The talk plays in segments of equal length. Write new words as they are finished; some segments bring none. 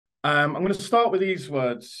I'm going to start with these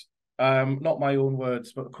words, not my own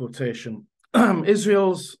words, but a quotation.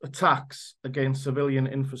 Israel's attacks against civilian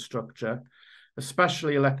infrastructure,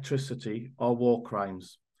 especially electricity, are war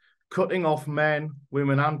crimes. Cutting off men,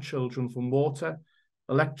 women, and children from water,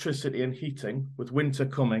 electricity, and heating, with winter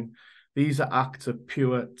coming, these are acts of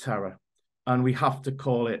pure terror, and we have to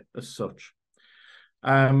call it as such.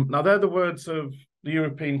 Now, they're the words of the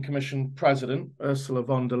European Commission President, Ursula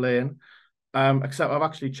von der Leyen, except I've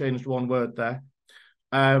actually changed one word there.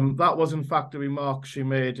 That was, in fact, a remark she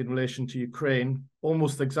made in relation to Ukraine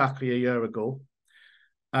almost exactly a year ago.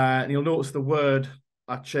 And you'll notice the word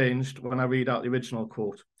I changed when I read out the original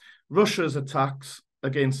quote. Russia's attacks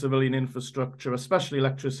against civilian infrastructure, especially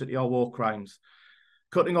electricity, are war crimes.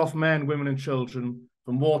 Cutting off men, women, and children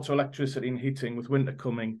from water, electricity, and heating with winter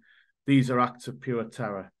coming, these are acts of pure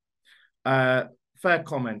terror. Fair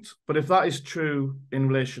comment. But if that is true in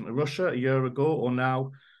relation to Russia a year ago or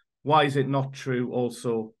now, why is it not true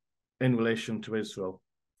also in relation to Israel?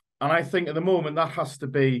 And I think at the moment that has to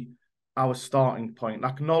be our starting point,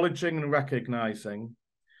 acknowledging and recognizing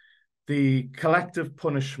the collective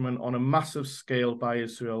punishment on a massive scale by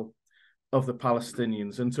Israel of the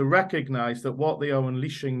Palestinians, and to recognize that what they are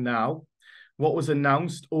unleashing now, what was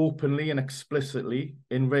announced openly and explicitly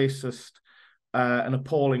in racist and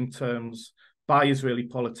appalling terms by Israeli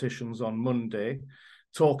politicians on Monday,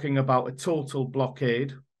 talking about a total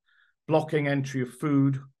blockade, blocking entry of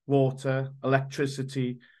food, water,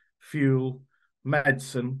 electricity, fuel,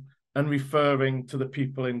 medicine, and referring to the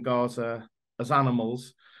people in Gaza as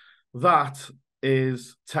animals, that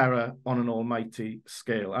is terror on an almighty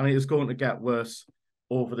scale. And it is going to get worse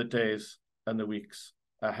over the days and the weeks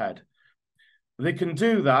ahead. They can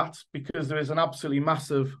do that because there is an absolutely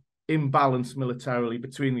massive imbalance militarily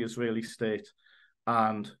between the Israeli state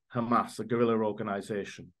and Hamas, a guerrilla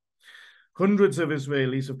organization. Hundreds of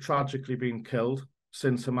Israelis have tragically been killed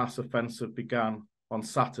since Hamas offensive began on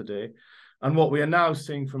Saturday. And what we are now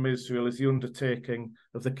seeing from Israel is the undertaking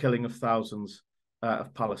of the killing of thousands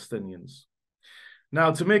of Palestinians.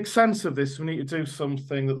 Now, to make sense of this, we need to do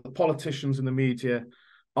something that the politicians and the media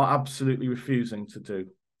are absolutely refusing to do.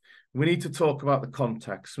 We need to talk about the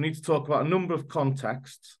context. We need to talk about a number of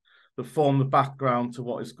contexts that form the background to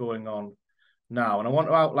what is going on now. And I want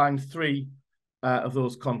to outline three of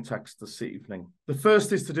those contexts this evening. The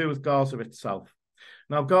first is to do with Gaza itself.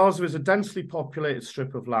 Now, Gaza is a densely populated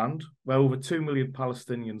strip of land where over 2 million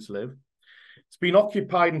Palestinians live. It's been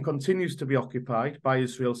occupied and continues to be occupied by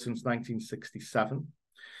Israel since 1967.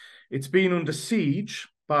 It's been under siege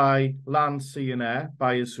by land, sea, and air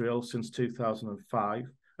by Israel since 2005,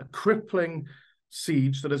 a crippling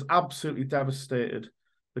siege that has absolutely devastated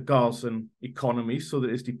the Gazan economy so that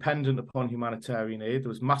it's dependent upon humanitarian aid. There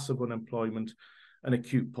was massive unemployment and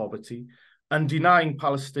acute poverty, and denying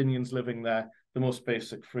Palestinians living there the most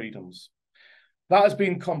basic freedoms. That has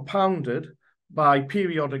been compounded by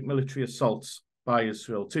periodic military assaults by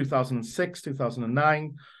Israel, 2006,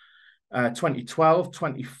 2009, 2012,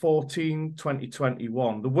 2014,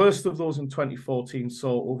 2021. The worst of those in 2014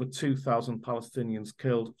 saw over 2,000 Palestinians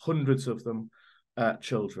killed, hundreds of them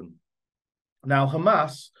children. Now,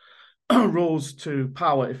 Hamas rose to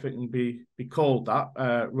power, if it can be called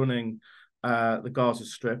that, running the Gaza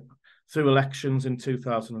Strip through elections in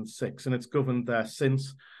 2006, and it's governed there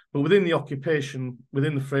since. But within the occupation,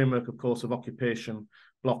 within the framework, of course, of occupation,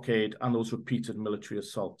 blockade, and those repeated military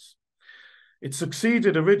assaults. It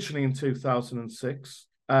succeeded originally in 2006,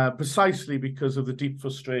 precisely because of the deep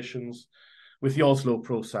frustrations with the Oslo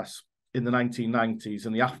process in the 1990s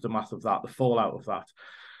and the aftermath of that, the fallout of that,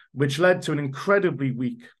 which led to an incredibly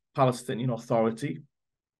weak Palestinian Authority,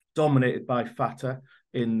 dominated by Fatah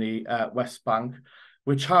in the West Bank,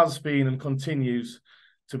 which has been and continues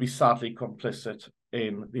to be sadly complicit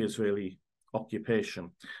in the Israeli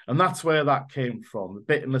occupation. And that's where that came from, the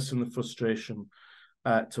bitterness and the frustration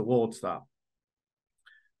towards that.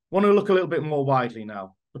 I want to look a little bit more widely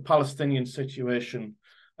now, the Palestinian situation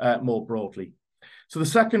more broadly. So the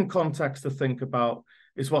second context to think about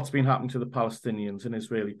is what's been happening to the Palestinians in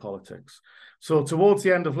Israeli politics. So towards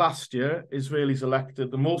the end of last year, Israelis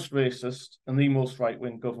elected the most racist and the most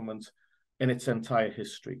right-wing government in its entire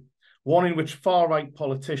history, one in which far-right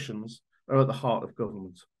politicians are at the heart of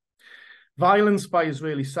government. Violence by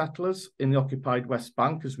Israeli settlers in the occupied West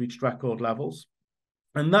Bank has reached record levels,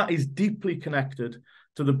 and that is deeply connected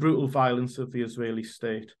to the brutal violence of the Israeli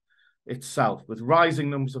state itself, with rising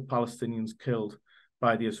numbers of Palestinians killed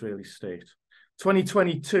by the Israeli state.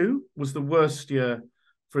 2022 was the worst year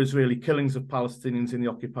for Israeli killings of Palestinians in the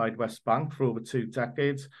occupied West Bank for over 2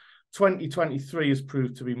 decades. 2023 has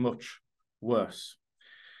proved to be much worse.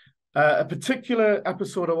 A particular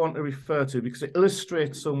episode I want to refer to because it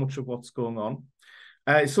illustrates so much of what's going on.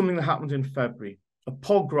 It's something that happened in February, a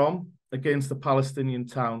pogrom against the Palestinian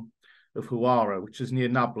town of Huwara, which is near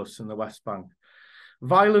Nablus in the West Bank.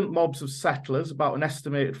 Violent mobs of settlers, about an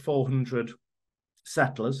estimated 400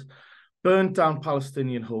 settlers, burnt down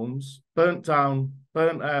Palestinian homes, burnt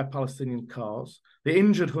Palestinian cars. They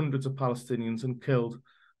injured hundreds of Palestinians and killed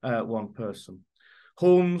one person.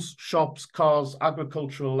 Homes, shops, cars,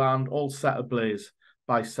 agricultural land, all set ablaze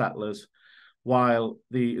by settlers while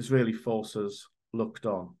the Israeli forces looked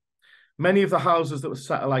on. Many of the houses that were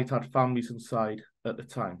set alight had families inside at the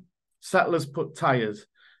time. Settlers put tyres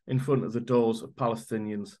in front of the doors of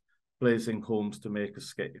Palestinians' blazing homes to make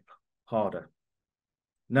escape harder.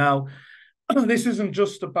 Now, this isn't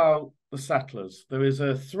just about the settlers. There is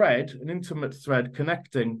a thread, an intimate thread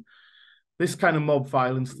connecting this kind of mob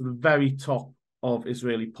violence to the very top of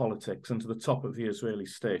Israeli politics and to the top of the Israeli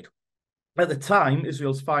state. At the time,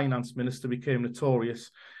 Israel's finance minister became notorious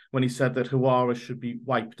when he said that Huwara should be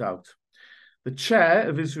wiped out. The chair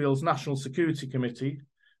of Israel's National Security Committee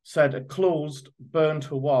said, a closed, burned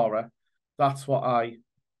Huwara, that's what I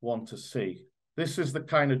want to see. This is the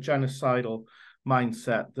kind of genocidal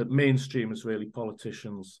mindset that mainstream Israeli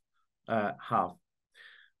politicians have.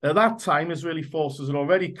 At that time, Israeli forces had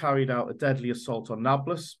already carried out a deadly assault on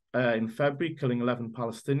Nablus in February, killing 11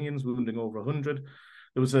 Palestinians, wounding over 100.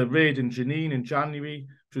 There was a raid in Jenin in January,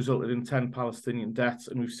 which resulted in 10 Palestinian deaths,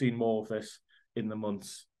 and we've seen more of this in the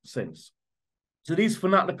months since. So these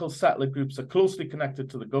fanatical settler groups are closely connected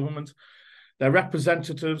to the government. Their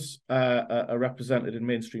representatives are represented in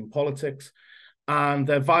mainstream politics, and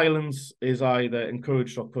their violence is either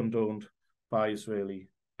encouraged or condoned by Israeli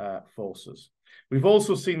forces. We've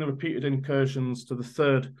also seen the repeated incursions to the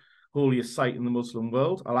third holiest site in the Muslim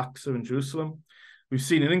world, Al-Aqsa in Jerusalem. We've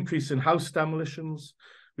seen an increase in house demolitions.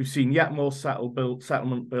 We've seen yet more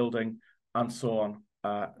settlement building, and so on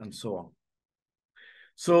and so on.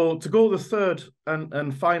 So to go to the third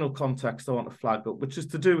and final context I want to flag up, which is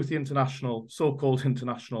to do with the international, so-called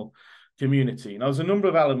international community. Now, there's a number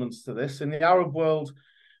of elements to this. In the Arab world,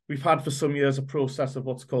 we've had for some years a process of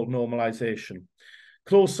what's called normalization.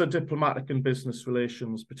 Closer diplomatic and business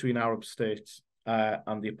relations between Arab states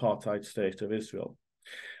and the apartheid state of Israel.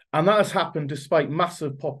 And that has happened despite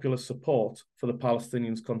massive popular support for the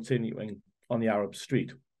Palestinians continuing on the Arab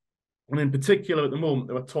street. And in particular, at the moment,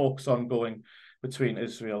 there are talks ongoing between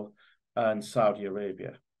Israel and Saudi Arabia.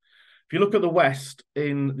 If you look at the West,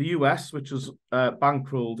 in the US, which has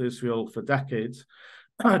bankrolled Israel for decades,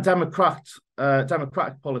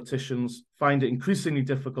 Democratic politicians find it increasingly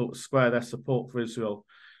difficult to square their support for Israel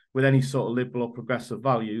with any sort of liberal or progressive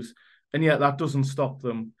values, and yet that doesn't stop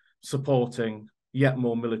them supporting yet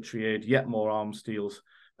more military aid, yet more arms deals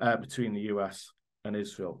between the US and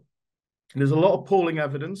Israel. And there's a lot of polling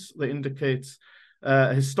evidence that indicates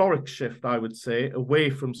a historic shift, I would say,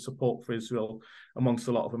 away from support for Israel amongst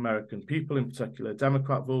a lot of American people, in particular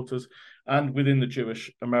Democrat voters, and within the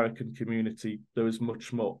Jewish American community, there is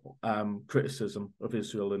much more criticism of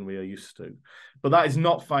Israel than we are used to. But that is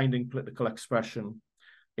not finding political expression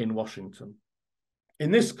in Washington.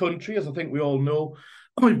 In this country, as I think we all know,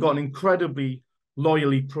 we've got an incredibly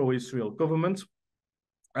loyally pro-Israel government,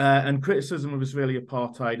 and criticism of Israeli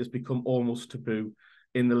apartheid has become almost taboo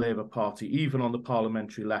in the Labour Party, even on the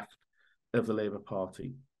parliamentary left of the Labour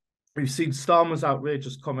Party. We've seen Starmer's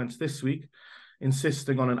outrageous comments this week,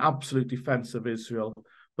 insisting on an absolute defence of Israel,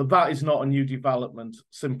 but that is not a new development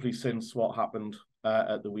simply since what happened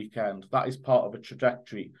at the weekend. That is part of a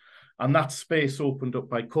trajectory, and that space opened up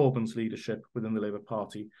by Corbyn's leadership within the Labour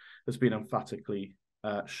Party has been emphatically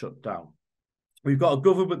shut down. We've got a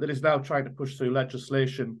government that is now trying to push through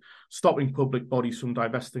legislation stopping public bodies from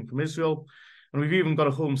divesting from Israel. And we've even got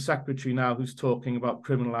a Home Secretary now who's talking about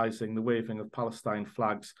criminalising the waving of Palestine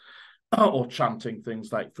flags or chanting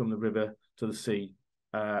things like from the river to the sea,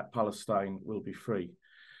 Palestine will be free.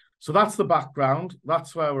 So that's the background.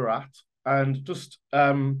 That's where we're at. And just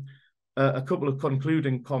a couple of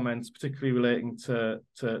concluding comments, particularly relating to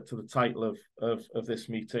the title of this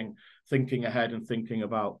meeting, thinking ahead and thinking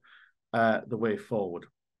about the way forward.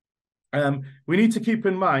 We need to keep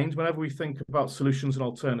in mind, whenever we think about solutions and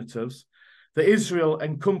alternatives, that Israel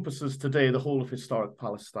encompasses today the whole of historic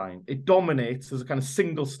Palestine. It dominates as a kind of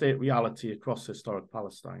single state reality across historic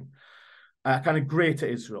Palestine, kind of greater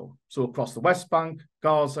Israel. So across the West Bank,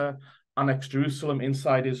 Gaza, annexed Jerusalem,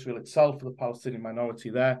 inside Israel itself for the Palestinian minority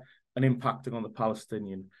there, and impacting on the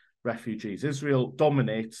Palestinian refugees. Israel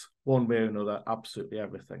dominates one way or another absolutely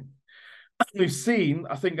everything. We've seen,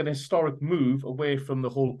 I think, an historic move away from the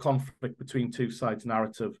whole conflict between two sides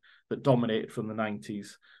narrative that dominated from the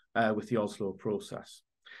 90s with the Oslo process.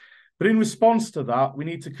 But in response to that, we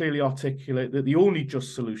need to clearly articulate that the only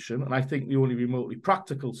just solution, and I think the only remotely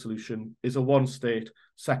practical solution, is a one-state,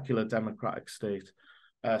 secular, democratic state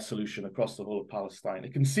solution across the whole of Palestine.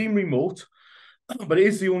 It can seem remote, but it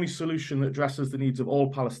is the only solution that addresses the needs of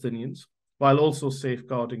all Palestinians, while also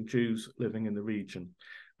safeguarding Jews living in the region.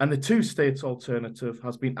 And the two-state alternative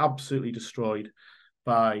has been absolutely destroyed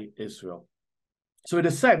by Israel. So in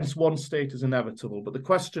a sense, one state is inevitable. But the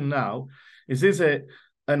question now is it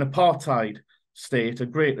an apartheid state, a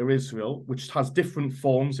greater Israel, which has different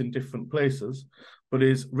forms in different places, but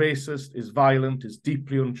is racist, is violent, is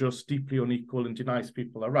deeply unjust, deeply unequal, and denies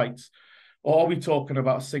people their rights? Or are we talking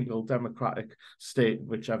about a single democratic state in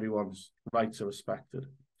which everyone's rights are respected?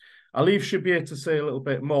 I'll leave Shabir to say a little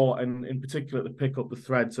bit more, and in particular to pick up the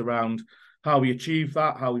threads around how we achieve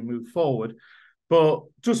that, how we move forward. But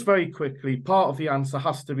just very quickly, part of the answer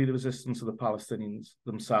has to be the resistance of the Palestinians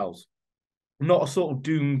themselves. Not a sort of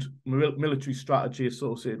doomed military strategy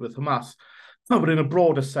associated with Hamas, but in a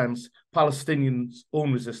broader sense, Palestinians'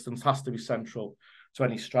 own resistance has to be central to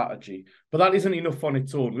any strategy. But that isn't enough on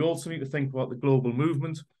its own. We also need to think about the global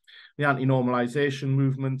movement, the anti-normalization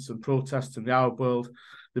movements and protests in the Arab world,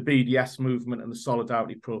 the BDS movement and the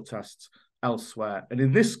solidarity protests elsewhere. And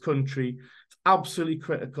in this country, it's absolutely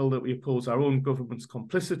critical that we oppose our own government's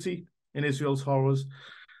complicity in Israel's horrors,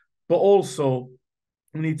 but also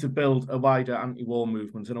we need to build a wider anti-war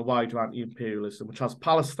movement and a wider anti-imperialism, which has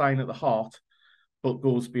Palestine at the heart, but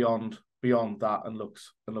goes beyond that and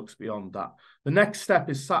looks beyond that. The next step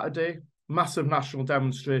is Saturday, massive national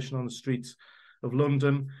demonstration on the streets of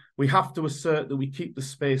London. We have to assert that we keep the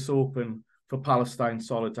space open for Palestine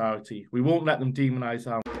solidarity. We won't let them demonize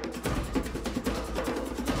our